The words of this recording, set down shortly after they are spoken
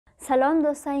سلام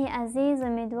دوستای عزیز،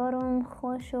 امیدوارم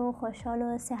خوش و خوشحال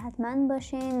و صحتمند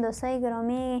باشین. دوستای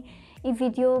گرامی، این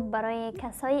ویدیو برای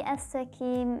کسایی است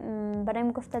که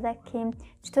برایم گفته ده که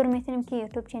چطور میتونیم که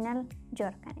یوتیوب چینل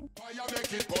جور کنیم.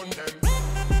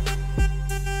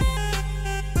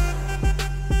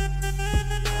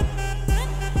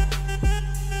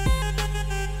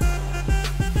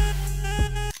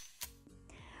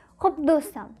 خب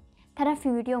دوستان، طرف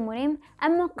ویدیو موریم،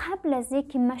 اما قبل از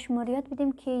اینکه مشمولیت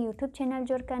بدیم که یوتیوب چینل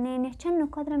جور کنین، چند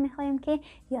نکات را میخوایم که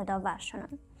یادآور شون.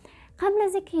 قبل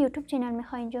از اینکه یوتیوب چینل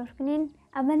میخواین جور کنین،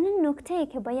 اولین نکته ای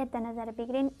که باید در نظر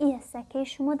بگیرین این است که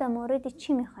شما در مورد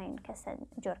چی میخواین که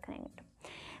جور کنین.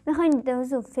 میخواین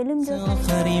دوزو فیلم جور کنین؟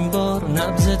 آخرین بار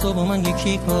نبض تو با من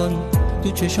یکی کن،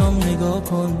 تو چشام نگاه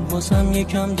کن، واسم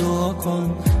یکم دعا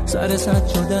کن، سر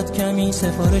سجادت کمی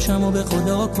سفارشمو به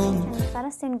خدا کن.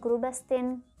 فرستین گروه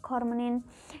بستین کار منین،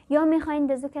 یا میخواین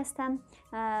دزو کستم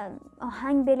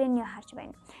آهنگ بلین یا هرچی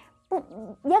بین.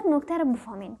 یک نکته رو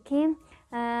بفهمین که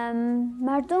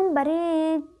مردم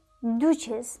برای دو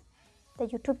چیز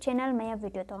در یوتیوب چینل میا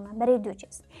ویدیو تاغنه، برای دو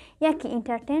چیز. یکی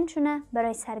انترتین شونه،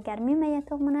 برای سرگرمی میا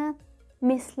تاغنه،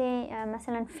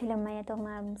 مثلا فیلم میا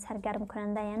تاغنه سرگرم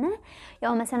کننده یا نه،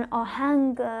 یا مثلا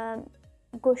آهنگ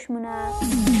گوش مونه.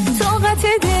 طاقت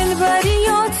دلبری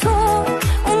ها تو،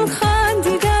 اون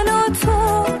خندیدن ها تو،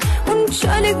 اون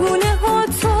شگونه ها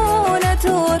تو،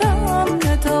 ندارم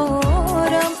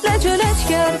لجلج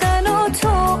کردن ها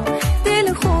تو،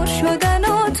 دل خوش شدن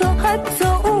ها تو،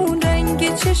 حتی اون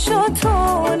رنگ چشا تو،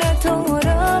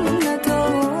 ندارم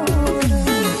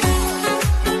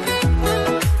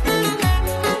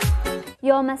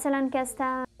یا مثلا که است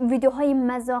ویدیوهای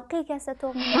مذاقی که است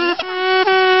تو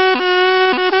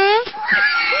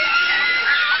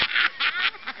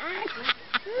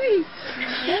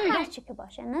هرچی که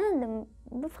باشه، نه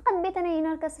فقط بتونه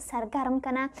اینا رو سرگرم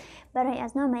کنه برای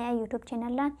از نام یوتیوب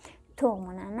چینل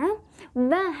تومونه، نه.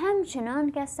 و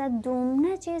همچنان که است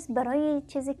دومنه چیز برای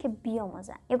چیزی که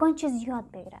بیاموزه، یگان چیز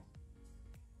یاد بگیره،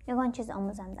 یگان چیز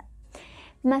آموزنده.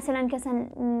 مثلا که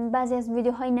بعضی از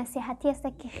ویدیوهای نصیحتی است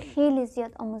که خیلی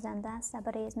زیاد آموزنده است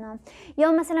برای از نام،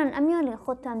 یا مثلا امیال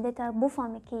خودت هم دیتا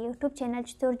بفهمی که یوتیوب چینل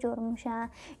چطور جور میشه،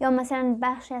 یا مثلا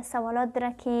بخش از سوالات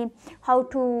داره که how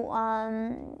to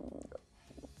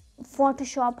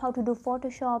Photoshop, how to do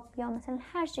Photoshop، یا مثلا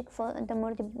هر چی در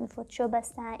مورد فوتوشاپ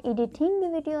است،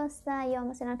 ایدیتینگ ویدیو است، یا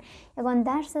مثلا یگان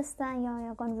درس است،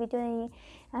 یا یگان ویدیو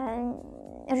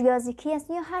ریاضیکی است،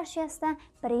 یا هر چی است.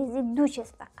 برای دو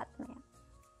چیز فقط میام،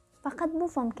 فقط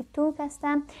بفهم که تو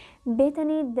کستم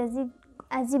بتونی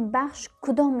از این بخش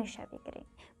کدام میشه بگیری،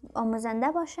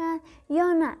 آموزنده باشه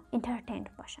یا نه انترتینت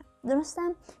باشه، درسته؟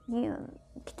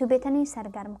 که تو بتونی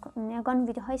سرگرم کنی، یگان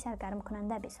ویدیوهای سرگرم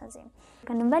کننده بسازیم.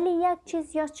 ولی یک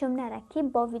چیز یاد شما نره که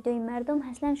با ویدیوی مردم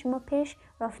اصلا شما پیش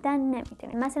رفتن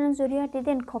نمیتونید. مثلا ضروری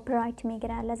دیدین کپی رایت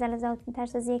میگیره، لذا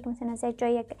ترس از یک مثلا از یک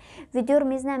جای یک ویدیو رو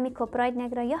میزنه می کپی رایت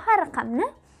نگیره یا هر رقم، نه.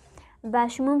 و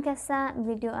شما هم که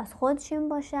ویدیو از خودشون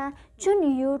باشه، چون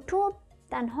یوتیوب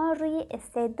تنها روی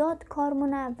استعداد کار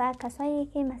مونه و کسایی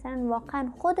که مثلا واقعا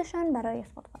خودشان برای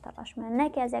خود تلاش میکنن، نه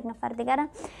که از یک نفر دیگر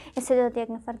استعداد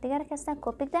یک نفر دیگر که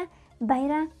کپی ده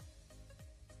بیره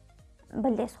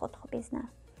بلدیس خود خوبیز، نه.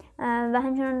 و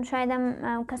همچنان شاید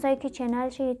هم کسایی که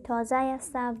چینلش تازه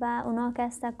است و اونا که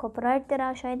است کپی رایت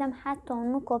داره، شاید هم حتی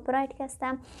اونو کپی رایت که است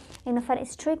یک نفر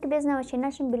استریک بزنه و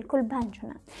چینلشون بالکل بند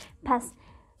شونه. پس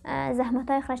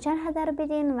زحمت های خرچر هدر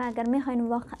بدین و اگر میخواین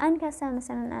واقعا کسی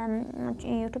مثلا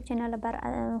یوتیوب چینل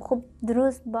خوب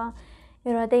درست با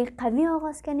اراده قوی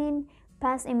آغاز کنین،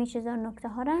 پس این چیزا نکته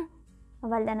ها را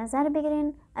اول در نظر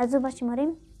بگیرین، از او باچی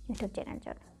موریم یوتیوب چینل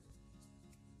جور.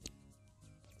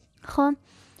 خب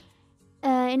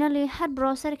اینا هر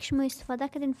براوزر که شما استفاده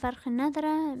کردین فرق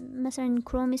نداره، مثلا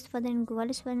کروم استفاده کردین، گوگل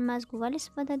استفاده کردین، من از گوگل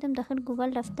استفاده کردم، داخل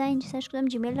گوگل رفته اینجا سرچ کردم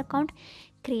جیمیل اکانت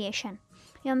کرییشن،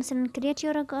 یا مثلا کرییت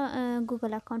یور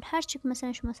گوگل اکانت، هر چی که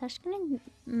مثلا شما سرچ کنین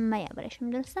میا برایشون،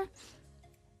 درسته؟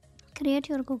 کرییت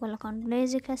یور گوگل اکانت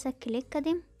لیزی کسا کلیک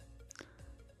کردیم،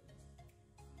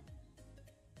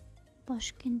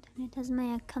 باش که اینترنت از ما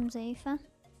یک کم ضعیفه.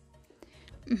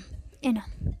 اینا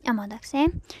آماده کسه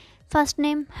فرست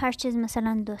نیم، هر چیز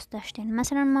مثلا دوست داشتین،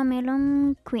 مثلا ما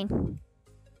میلوم کوین،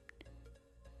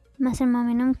 مثلا ما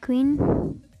میلوم کوین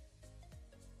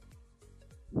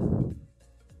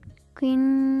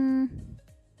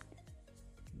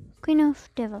of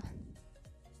devil،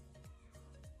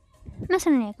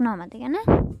 مثلا یک نام دیگه، نه.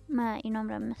 ما این نام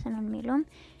را مثلا میلوم،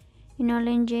 اینا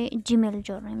لینج جیمیل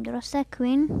جور نیم، درسته؟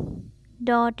 کوین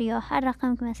داد یا هر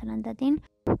رقم که مثلا دادین،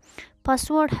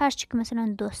 پاسورد هر چی که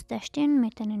مثلا دوست داشتین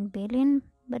میتونین بیلین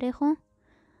برای خود.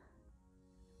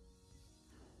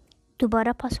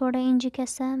 دوباره پاسورد اینجا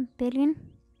کسه برین.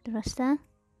 درسته؟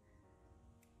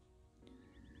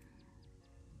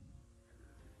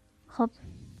 خب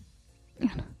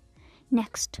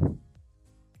next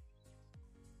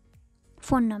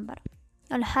فون نمبر،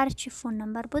 حالا هر چی فون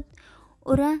نمبر بود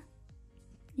او را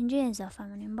اینجا اضافه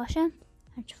منیم باشه.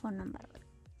 هر چی فون نمبر بود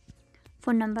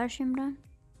فون نمبرشیم را.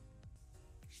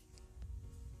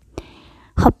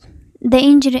 خب ده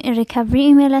اینجا ریکاوری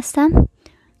ایمیل هستم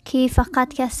که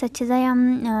فقط کسی چیزایی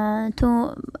هم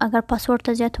تو اگر پاسورد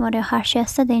تا زیاد تماری هر چی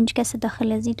هسته ده اینجا کسی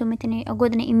داخل ازی تو میتونی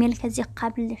اگودن ایمیل که زی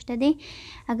قبل داشته دی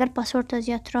اگر پاسورد تا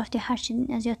زیاد رفتی هر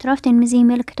چی زیاد رفتی این میزی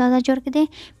ایمیل که تازه جور کده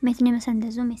میتونی مثلا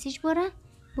دزو میسیج بوره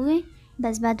بوی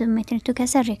بس بعد میتونی تو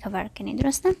کسی ریکاور کنی.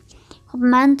 درسته؟ خب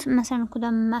من مثلا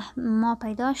کدام ما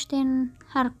پیداشتین،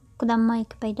 هر کدام مایی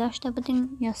که پیداشته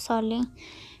بودین یا سالی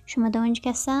شما دو اینجا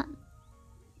کسی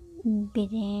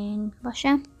بدین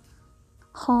باشه.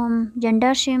 خب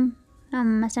جندرشیم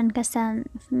مثلا کسی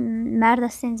مرد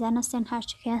هستین زن هستین هر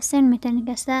چی که هستین میتونین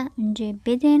کسی اینجا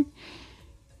بدین.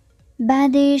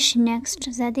 بعدش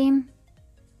نکست زدیم.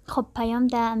 خب پیام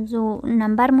ده امزو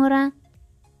نمبر مورا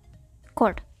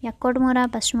کد یک کد مورا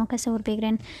بس شما کسی ور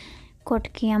بگیرین کد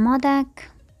که مادک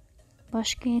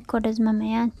باش که کد از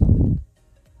ممیت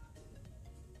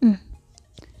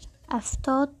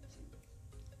 70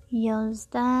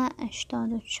 11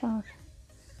 84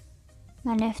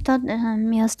 بله 70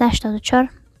 11 84.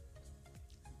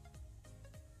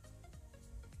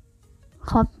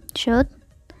 خب شد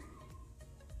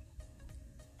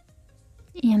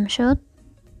یم شد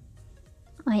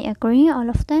I agree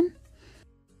all of them.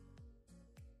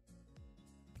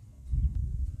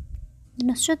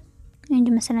 درست شد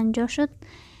اینجا مثلا جا شد.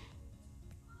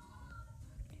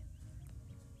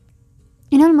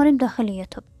 اینا موریم داخل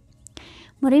یوتیوب.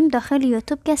 موریم داخل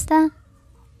یوتیوب کسته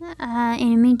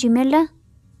اینمی جیمیل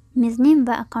میزنیم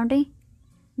و اکانتی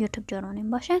یوتیوب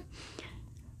جارونیم باشه.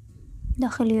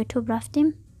 داخل یوتیوب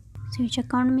رفتیم سویچ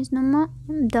اکانت میزنم ما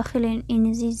داخل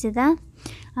این زده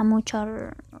امو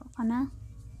 4 خانه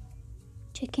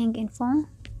چکینگ اینفو.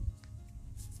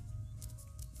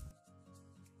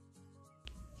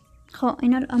 خب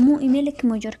اینا امو ایمیل که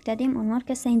مجرد دادیم اونوار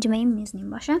کسته اینجا میزنیم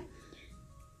باشه.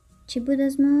 چی بود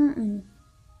از ما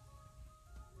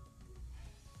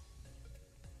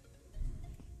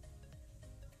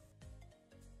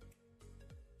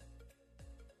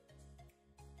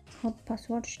خب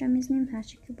پاسوردش رو میزنیم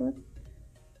هرچی که بود.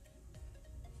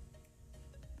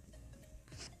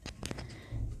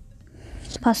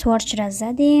 پاسوردش رو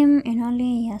زدیم این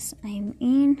حالی yes I'm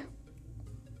in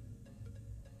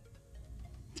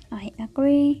I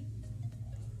agree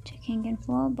checking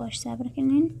info باش صبر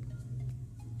کنین.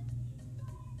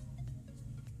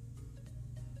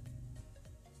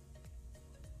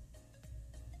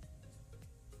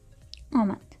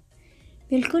 آمد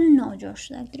بالکل ناجور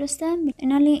شده. درسته؟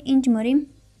 این حالی اینجا ماریم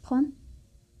خب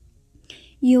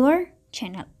your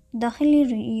channel داخل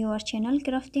your channel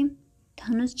که رفتیم تا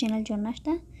هنوز چینل جور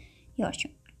نشده your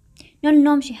channel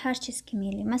نامش هر چیز که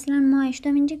میلی مثلا ما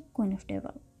اشتم اینجا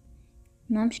کنفتیبل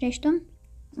نامش اشتم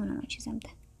اونم چیزم ده.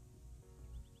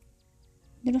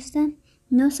 درسته؟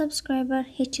 نو سابسکرایبر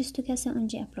هیچ چیز تو کسی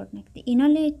اونجا اپلود نکده. اینا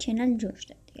لی چینل جور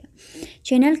شده دیگه.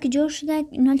 چینل که جور شده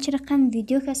اینا چه رقم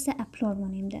ویدیو کسته اپلود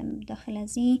مونیم داخل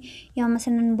از این یا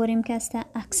مثلا بریم کسته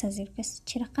عکس از این کسته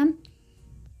چه رقم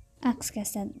عکس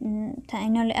کسته تا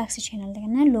اینا لی عکس چینل دیگه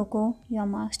نه لوگو یا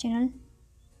ما عکس چینل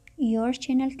your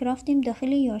channel کرافتیم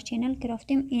داخل your channel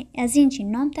کرافتیم از این چی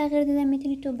نام تغییر داده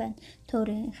میتونی تو به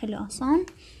طور خیلی آسان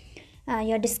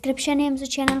یا دیسکریپشن امزو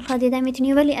چینل خواه دیده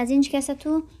میتونی ولی از این کسی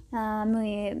تو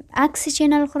عکس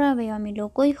چینل خوره و یا می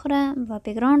لوگوی خوره و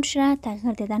بگراند شده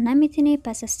تغییر دیده نمیتونی.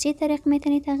 پس از چه طریق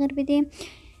میتونی تغییر بدی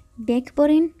بیک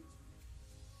برین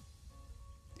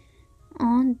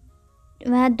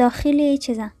و داخل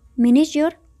چیزا منیج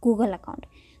یور گوگل اکانت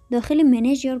داخل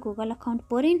منیج یور گوگل اکانت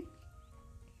برین.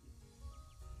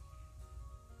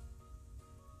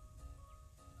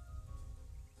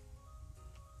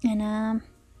 انا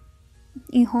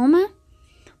این همه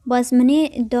باز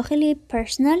منی داخل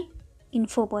پرسنل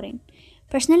اینفو برین.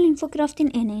 پرسنل اینفو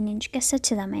کرافتین این اینج کسه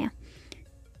چه دمه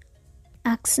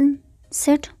اکسن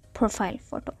ست پروفایل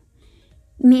فوتو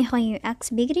میخوایی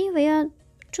عکس بگیری و یا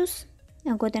چوز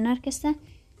گودنر کسه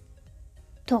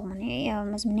تومنی یا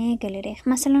از منی گالری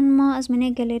مثلا ما از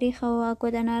منی گالری خوا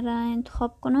گودنر را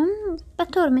انتخاب کنم به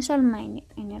طور مثال من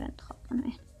این را انتخاب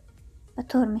کنم به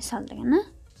طور مثال دیگه نه.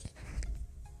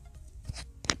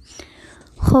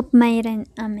 خب میرن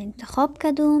ام انتخاب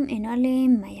کدوم اینالی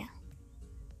میا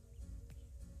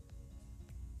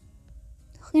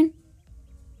خین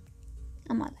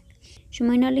اماده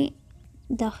شما اینالی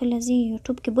داخل از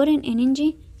یوتیوب که برین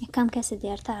اینجی یکم کسی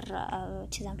دیرتر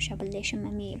چیزم شبلدشم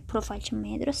امی پروفایل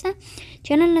شما درسته.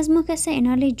 چینل نظمو کسی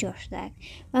اینالی جور شده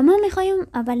و ما میخوایم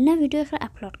اول نه ویدیو خیلی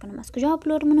اپلود کنم. از کجا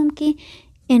اپلود منم که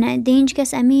اینا دینج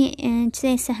کس امی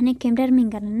چیز صحنه کمرر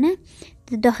میگرن نه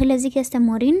داخل از یک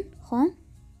تیمورین. خب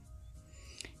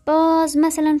باز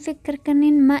مثلا فکر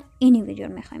کنین ما اینی ویدیو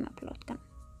رو میخوایم اپلود کنم.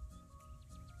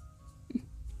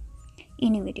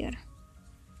 اینی ویدیو رو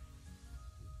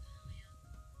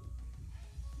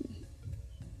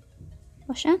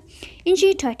باشه.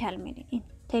 اینجی تایتل میلی این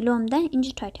تیلو هم ده.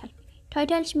 اینجی تایتل میلی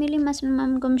تایتلش میلی مثلا من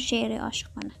میگم شعر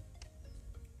عاشقانه.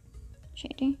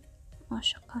 شعر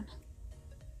عاشقانه.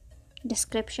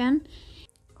 دیسکریپشن.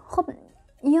 خب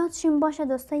یادشون باشه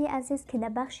دوستای عزیز که در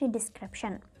بخش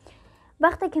دیسکریپشن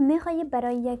وقتی که میخوایی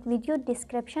برای یک ویدیو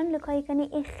دیسکریپشن لکای کنی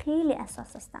این خیلی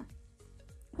اساس هستم.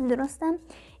 درسته؟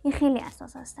 این خیلی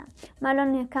اساس هستم.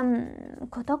 من یکم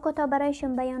کتا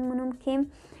برایشون بیان منم که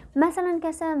مثلا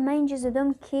کسی من اینجا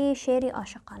زدم که شعری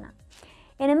عاشقانه.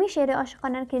 یعنی می شعر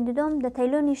عاشقانه که دیدم در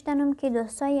تیلو نشتنم که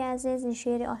دوستای عزیز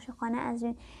شعر عاشقانه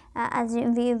از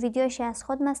ویدیوش از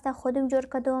خود مسته خودم جور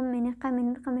کردم این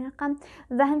رقم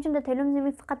و همچنین در تیلو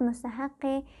میزنم فقط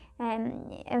مستحق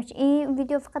این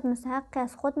ویدیو فقط مستحق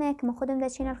از خود میه که ما خودم در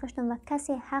چینل خشتم و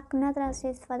کسی حق نداره از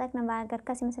استفاده کنه و اگر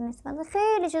کسی مثلا استفاده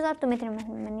خیلی چیزا تو میتونی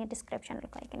من دیسکریپشن رو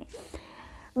کنی.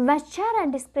 و چرا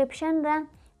دیسکریپشن را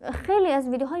خیلی از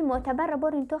ویدیوهای معتبر را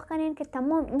برین توخ کنین که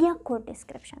تمام یک کور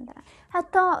دیسکریپشن دارن.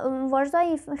 حتی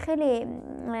ورزای خیلی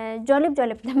جالب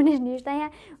دمنش نوشته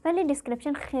ولی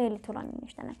دیسکریپشن خیلی طولانی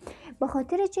نوشتنه. به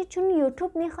خاطر چی؟ چون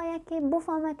یوتیوب میخواد که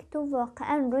بفهمه که تو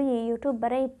واقعا روی یوتیوب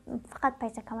برای فقط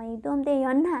پیسه کمایی دوم ده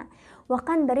یا نه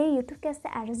واقعا برای یوتیوب کسی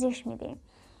ارزش میده.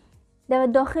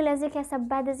 داخل از یک کسی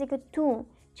بعد از اینکه تو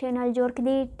چینل جور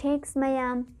کردی تکست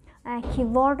میا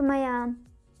کیورد میا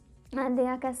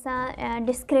دیگه کسا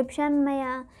دیسکریپشن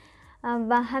میا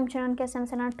و همچنان کسا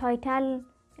مثلا تایتل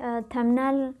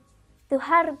تمنل تو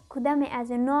هر کدام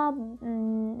از اینا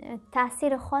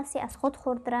تاثیر خاصی از خود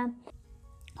خورده.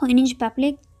 و اینج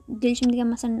پابلیک دلشم دیگه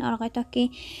مثلا آرگای تا که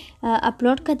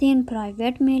اپلود کردین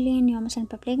پرایوت میلین یا مثلا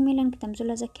پابلیک میلین که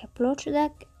تمزول از که اپلود شده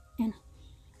اینا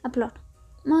اپلود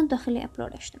ما داخلی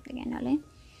اپلودش دم دیگه ناله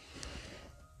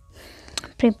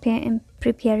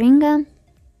preparing.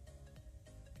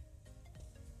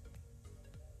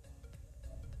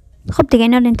 خب دیگه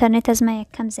اینال اینترنت از من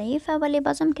یک کم ضعیفه ولی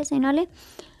بازم کسی اینال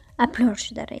اپلود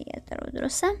شده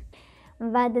درسته.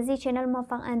 و دزی چینل ما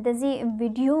فقط دزی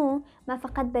ویدیو ما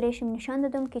فقط برایشم نشان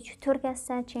دادم که چطور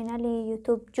کسا چینل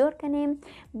یوتیوب جور کنیم.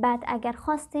 بعد اگر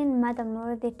خواستین ما در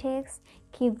مورد تکست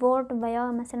کیورد و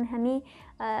یا مثلا همین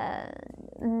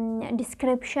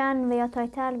دیسکریپشن و یا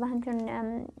تایتل و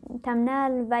همچنین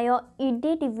تمنل و یا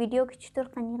ایدیت ویدیو که چطور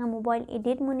قنیقه موبایل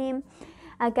ایدیت مونیم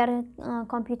اگر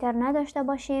کامپیوتر نداشته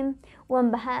باشیم و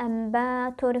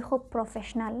به طور خوب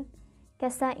پروفشنال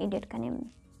کسا ایدیت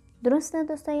کنیم. درسته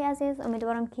دوستای عزیز؟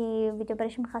 امیدوارم که ویدیو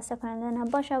برایشون خسته کننده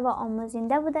نباشه و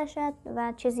آموزنده بوده شد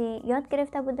و چیزی یاد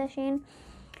گرفته بودشین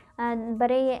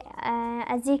برای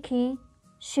از اینکه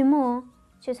شما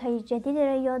چیزهای جدید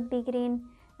را یاد بگیرین.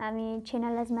 همین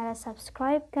چینل از مرا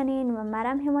سابسکرایب کنین و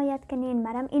مرم حمایت کنین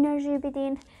مرم انرژی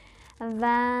بدین و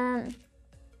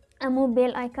امو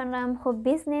بیل آیکون را هم خوب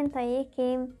بزنین تا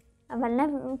یکی اول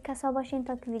نه کسا باشین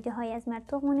تا که ویدیوهای از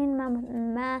مرتوق مونین.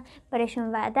 ما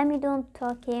برایشون وعده میدم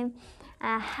تا که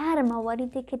هر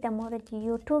مواردی که در مورد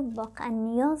یوتیوب واقعا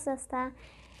نیاز است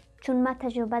چون ما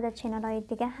تجربه در چینل های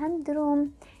دیگه هم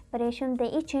دارم برایشون در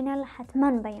این چینل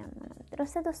حتما بیان مونم.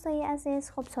 درسته دوستای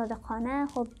عزیز؟ خب صادقانه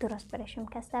خب درست برایشون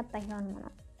کسا بیان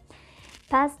مونم.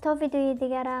 پس تا ویدیوی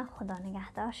دیگر خدا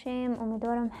نگهدارشیم.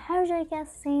 امیدوارم هر جایی که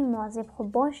هستین مواظب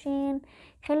خوب باشین.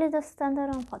 خیلی دوستان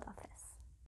دارم. خدا